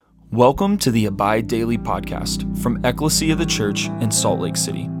Welcome to the Abide Daily podcast from Ecclesia the Church in Salt Lake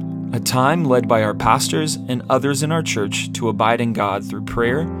City, a time led by our pastors and others in our church to abide in God through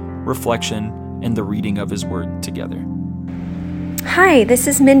prayer, reflection, and the reading of His Word together. Hi, this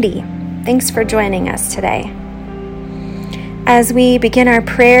is Mindy. Thanks for joining us today. As we begin our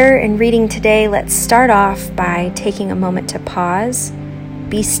prayer and reading today, let's start off by taking a moment to pause,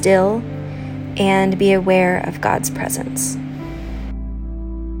 be still, and be aware of God's presence.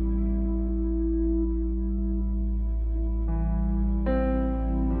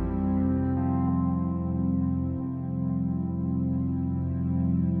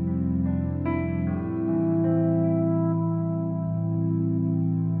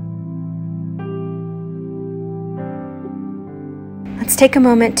 Let's take a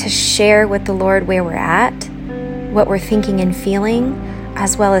moment to share with the Lord where we're at, what we're thinking and feeling,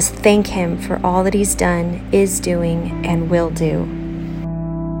 as well as thank Him for all that He's done, is doing, and will do.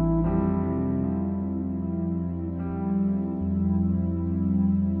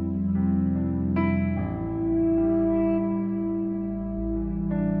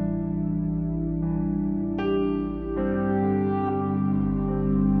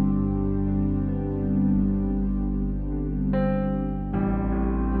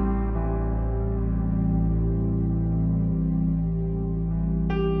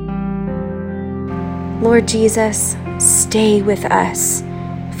 Lord Jesus, stay with us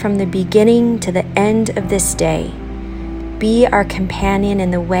from the beginning to the end of this day. Be our companion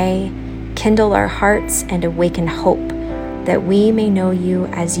in the way, kindle our hearts, and awaken hope, that we may know you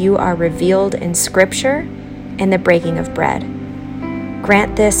as you are revealed in Scripture and the breaking of bread.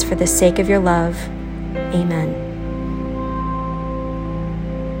 Grant this for the sake of your love. Amen.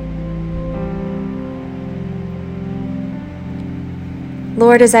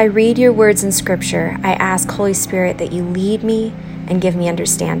 Lord, as I read your words in Scripture, I ask, Holy Spirit, that you lead me and give me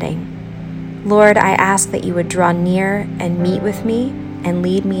understanding. Lord, I ask that you would draw near and meet with me and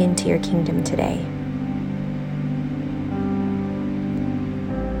lead me into your kingdom today.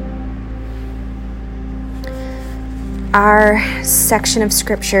 Our section of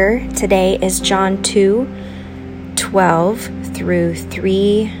Scripture today is John 2:12 through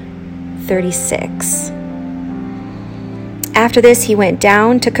 3:36. After this, he went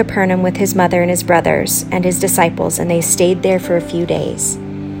down to Capernaum with his mother and his brothers and his disciples, and they stayed there for a few days.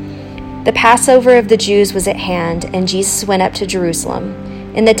 The Passover of the Jews was at hand, and Jesus went up to Jerusalem.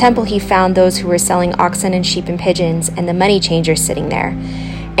 In the temple he found those who were selling oxen and sheep and pigeons, and the money changers sitting there.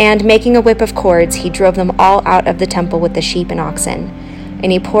 And making a whip of cords, he drove them all out of the temple with the sheep and oxen.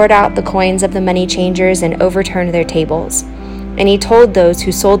 And he poured out the coins of the money changers and overturned their tables. And he told those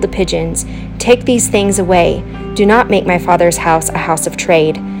who sold the pigeons, "Take these things away. Do not make my Father's house a house of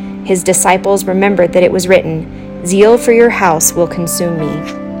trade." His disciples remembered that it was written, "Zeal for your house will consume me."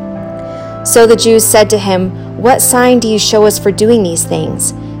 So the Jews said to him, "What sign do you show us for doing these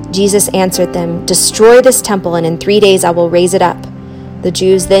things?" Jesus answered them, "Destroy this temple, and in 3 days I will raise it up." The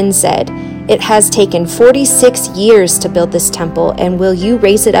Jews then said, "It has taken 46 years to build this temple, and will you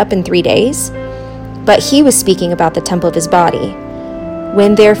raise it up in 3 days?" But he was speaking about the temple of his body.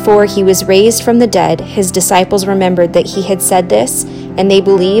 When therefore he was raised from the dead, his disciples remembered that he had said this, and they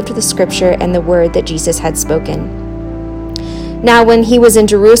believed the Scripture and the word that Jesus had spoken. Now when he was in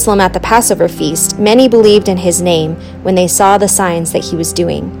Jerusalem at the Passover feast, many believed in his name when they saw the signs that he was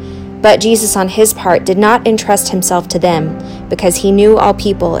doing. But Jesus on his part did not entrust himself to them, because he knew all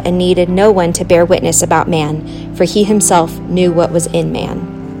people and needed no one to bear witness about man, for he himself knew what was in man.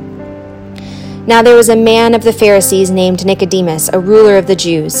 Now there was a man of the Pharisees named Nicodemus, a ruler of the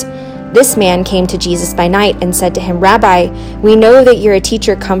Jews. This man came to Jesus by night and said to him, "Rabbi, we know that you're a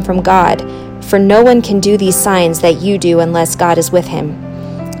teacher come from God, for no one can do these signs that you do unless God is with him."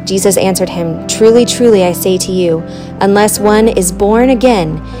 Jesus answered him, "Truly, truly, I say to you, unless one is born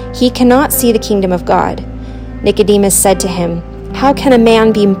again, he cannot see the kingdom of God." Nicodemus said to him, "How can a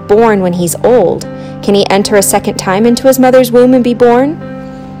man be born when he's old? Can he enter a second time into his mother's womb and be born?"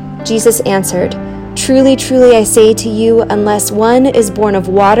 Jesus answered, "Truly, truly, I say to you, unless one is born of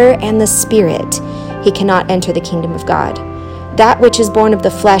water and the Spirit, he cannot enter the kingdom of God. That which is born of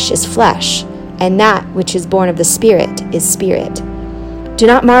the flesh is flesh, and that which is born of the Spirit is spirit. Do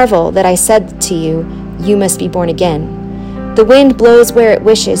not marvel that I said to you, you must be born again. The wind blows where it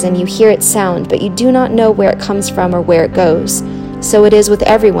wishes, and you hear its sound, but you do not know where it comes from or where it goes. So it is with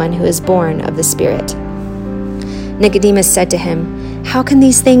everyone who is born of the Spirit." Nicodemus said to him, "How can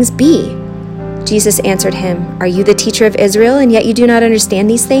these things be?" Jesus answered him, "Are you the teacher of Israel, and yet you do not understand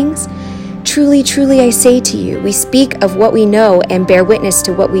these things? Truly, truly, I say to you, we speak of what we know and bear witness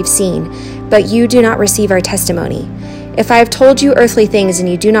to what we've seen, but you do not receive our testimony. If I have told you earthly things and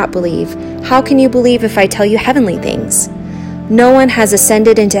you do not believe, how can you believe if I tell you heavenly things? No one has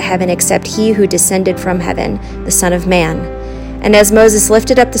ascended into heaven except he who descended from heaven, the Son of Man. And as Moses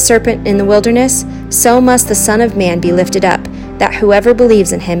lifted up the serpent in the wilderness, so must the Son of Man be lifted up, that whoever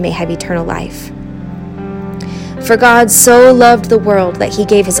believes in him may have eternal life. For God so loved the world that he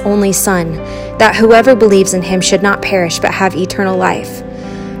gave his only Son, that whoever believes in him should not perish but have eternal life.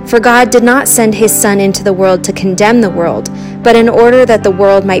 For God did not send his Son into the world to condemn the world, but in order that the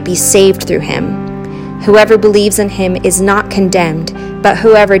world might be saved through him. Whoever believes in him is not condemned, but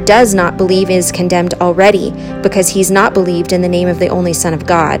whoever does not believe is condemned already, because he's not believed in the name of the only Son of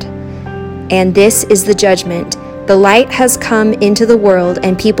God. And this is the judgment. The light has come into the world,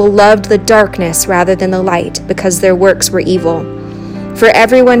 and people loved the darkness rather than the light, because their works were evil. For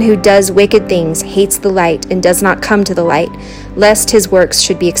everyone who does wicked things hates the light and does not come to the light, lest his works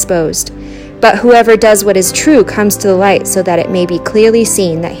should be exposed. But whoever does what is true comes to the light, so that it may be clearly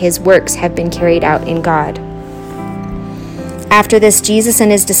seen that his works have been carried out in God. After this, Jesus and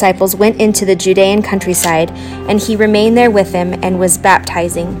his disciples went into the Judean countryside, and he remained there with them and was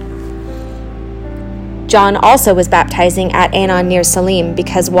baptizing. John also was baptizing at Aenon near Salim,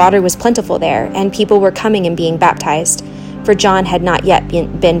 because water was plentiful there, and people were coming and being baptized, for John had not yet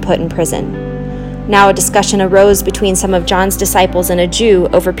been put in prison. Now a discussion arose between some of John's disciples and a Jew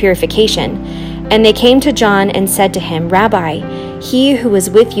over purification. And they came to John and said to him, Rabbi, he who was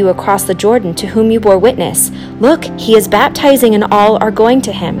with you across the Jordan, to whom you bore witness, look, he is baptizing and all are going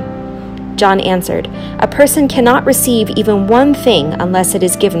to him. John answered, A person cannot receive even one thing unless it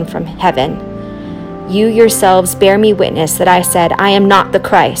is given from heaven. You yourselves bear me witness that I said, I am not the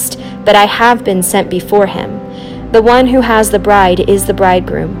Christ, but I have been sent before him. The one who has the bride is the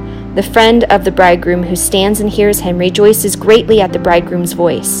bridegroom. The friend of the bridegroom who stands and hears him rejoices greatly at the bridegroom's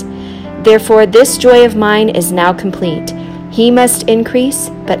voice. Therefore, this joy of mine is now complete. He must increase,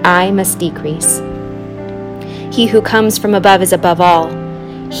 but I must decrease. He who comes from above is above all.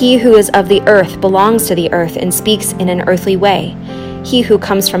 He who is of the earth belongs to the earth and speaks in an earthly way. He who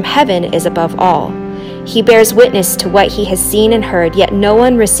comes from heaven is above all. He bears witness to what he has seen and heard, yet no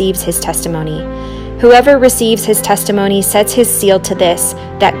one receives his testimony. Whoever receives his testimony sets his seal to this,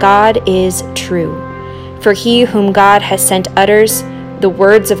 that God is true. For he whom God has sent utters the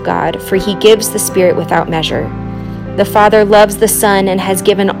words of God, for he gives the Spirit without measure. The Father loves the Son and has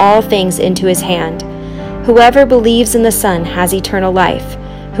given all things into his hand. Whoever believes in the Son has eternal life.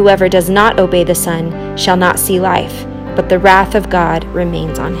 Whoever does not obey the Son shall not see life, but the wrath of God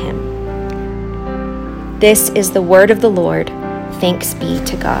remains on him. This is the word of the Lord. Thanks be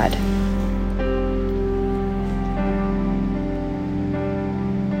to God.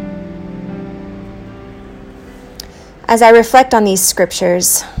 As I reflect on these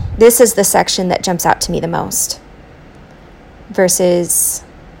scriptures, this is the section that jumps out to me the most. It's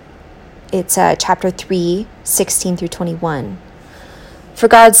chapter 3, 16 through 21. For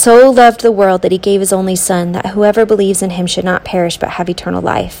God so loved the world that he gave his only Son, that whoever believes in him should not perish but have eternal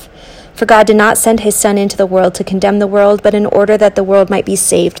life. For God did not send his Son into the world to condemn the world, but in order that the world might be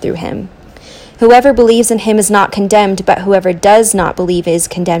saved through him. Whoever believes in him is not condemned, but whoever does not believe is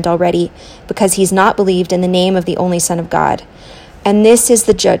condemned already, because he's not believed in the name of the only Son of God. And this is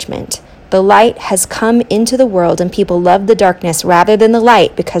the judgment. The light has come into the world, and people loved the darkness rather than the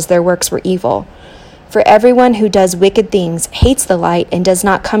light, because their works were evil. For everyone who does wicked things hates the light and does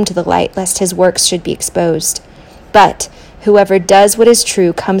not come to the light, lest his works should be exposed. But whoever does what is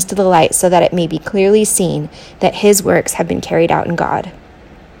true comes to the light, so that it may be clearly seen that his works have been carried out in God.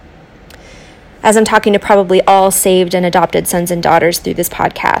 As I'm talking to probably all saved and adopted sons and daughters through this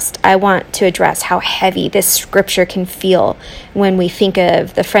podcast, I want to address how heavy this scripture can feel when we think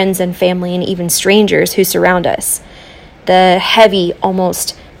of the friends and family and even strangers who surround us. The heavy,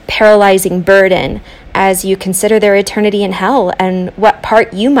 almost paralyzing burden as you consider their eternity in hell and what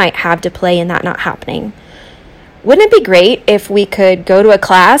part you might have to play in that not happening. Wouldn't it be great if we could go to a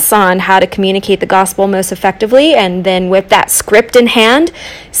class on how to communicate the gospel most effectively, and then with that script in hand,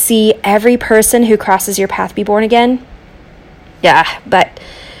 see every person who crosses your path be born again? Yeah, but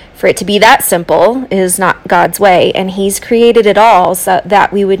for it to be that simple is not God's way, and he's created it all so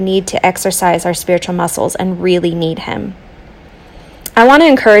that we would need to exercise our spiritual muscles and really need him. I want to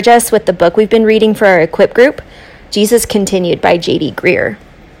encourage us with the book we've been reading for our Equip group, Jesus Continued by J.D. Greear.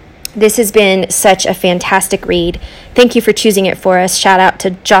 This has been such a fantastic read. Thank you for choosing it for us. Shout out to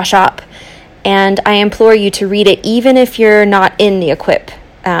Josh Opp. And I implore you to read it even if you're not in the Equip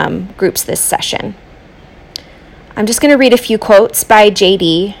groups this session. I'm just going to read a few quotes by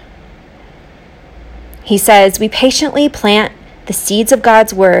J.D. He says, "We patiently plant the seeds of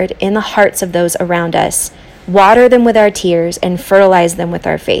God's word in the hearts of those around us. water them with our tears, and fertilize them with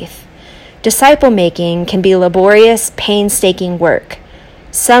our faith. Disciple making can be laborious, painstaking work.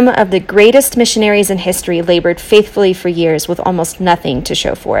 Some of the greatest missionaries in history labored faithfully for years with almost nothing to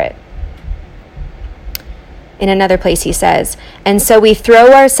show for it. In another place he says, "And so we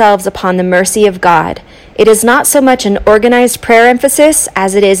throw ourselves upon the mercy of God. It is not so much an organized prayer emphasis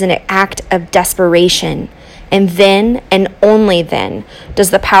as it is an act of desperation. And then, and only then,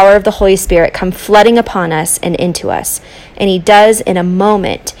 does the power of the Holy Spirit come flooding upon us and into us. And he does in a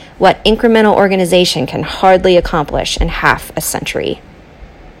moment what incremental organization can hardly accomplish in half a century."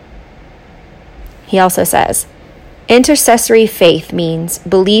 He also says, intercessory faith means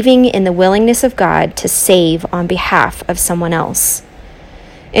believing in the willingness of God to save on behalf of someone else.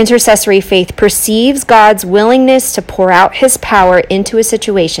 Intercessory faith perceives God's willingness to pour out his power into a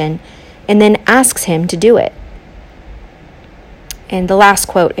situation and then asks him to do it. And the last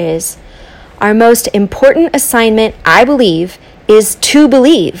quote is, "Our most important assignment, I believe, is to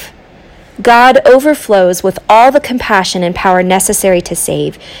believe. God overflows with all the compassion and power necessary to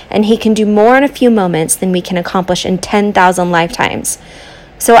save, and he can do more in a few moments than we can accomplish in 10,000 lifetimes.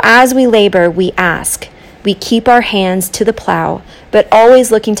 So as we labor, we ask. We keep our hands to the plow, but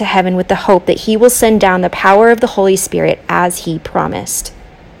always looking to heaven with the hope that he will send down the power of the Holy Spirit as he promised."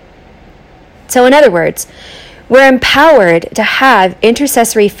 So in other words, we're empowered to have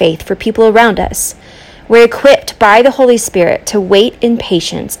intercessory faith for people around us. We're equipped by the Holy Spirit to wait in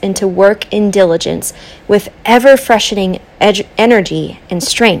patience and to work in diligence with ever-freshening energy and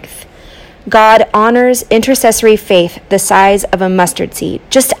strength. God honors intercessory faith the size of a mustard seed.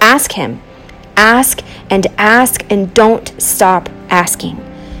 Just ask him. Ask and don't stop asking.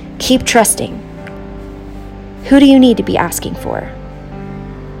 Keep trusting. Who do you need to be asking for?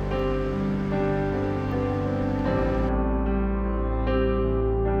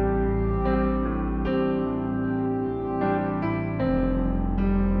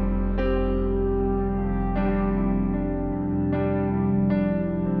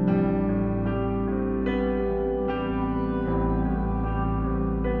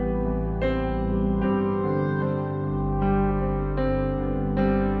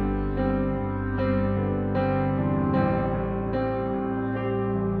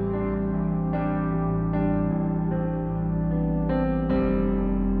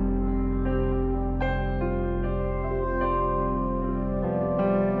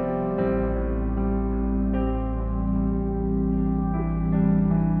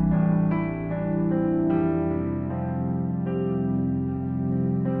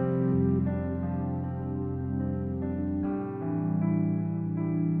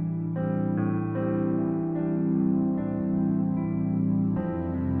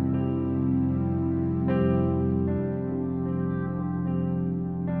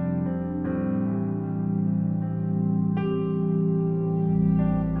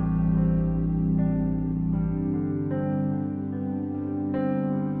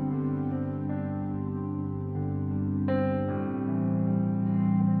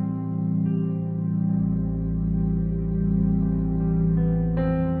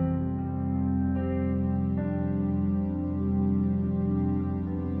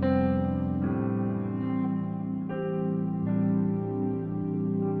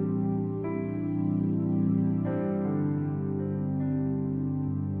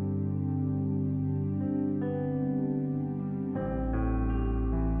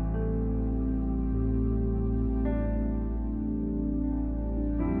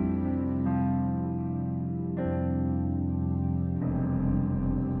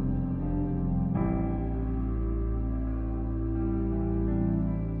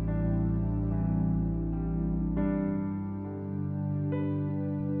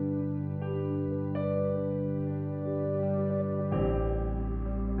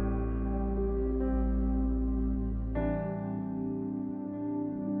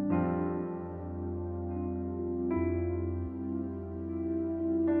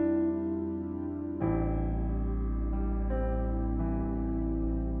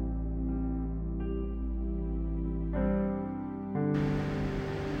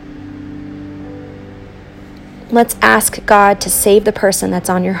 Let's ask God to save the person that's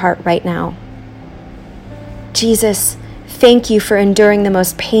on your heart right now. Jesus, thank you for enduring the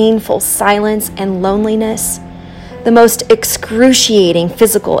most painful silence and loneliness, the most excruciating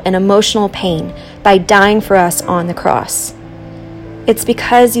physical and emotional pain by dying for us on the cross. It's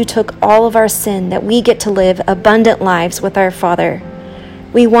because you took all of our sin that we get to live abundant lives with our Father.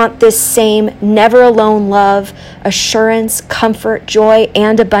 We want this same never alone love, assurance, comfort, joy,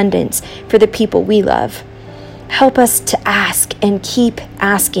 and abundance for the people we love. Help us to ask and keep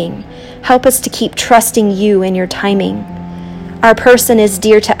asking. Help us to keep trusting you in your timing. Our person is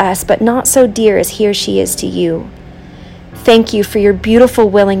dear to us, but not so dear as he or she is to you. Thank you for your beautiful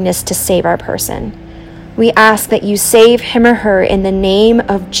willingness to save our person. We ask that you save him or her in the name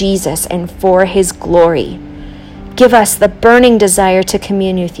of Jesus and for his glory. Give us the burning desire to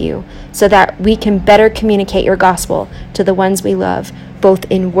commune with you so that we can better communicate your gospel to the ones we love, both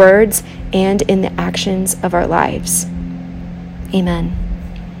in words and in the actions of our lives. Amen.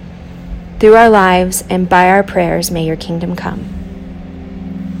 Through our lives and by our prayers, may your kingdom come.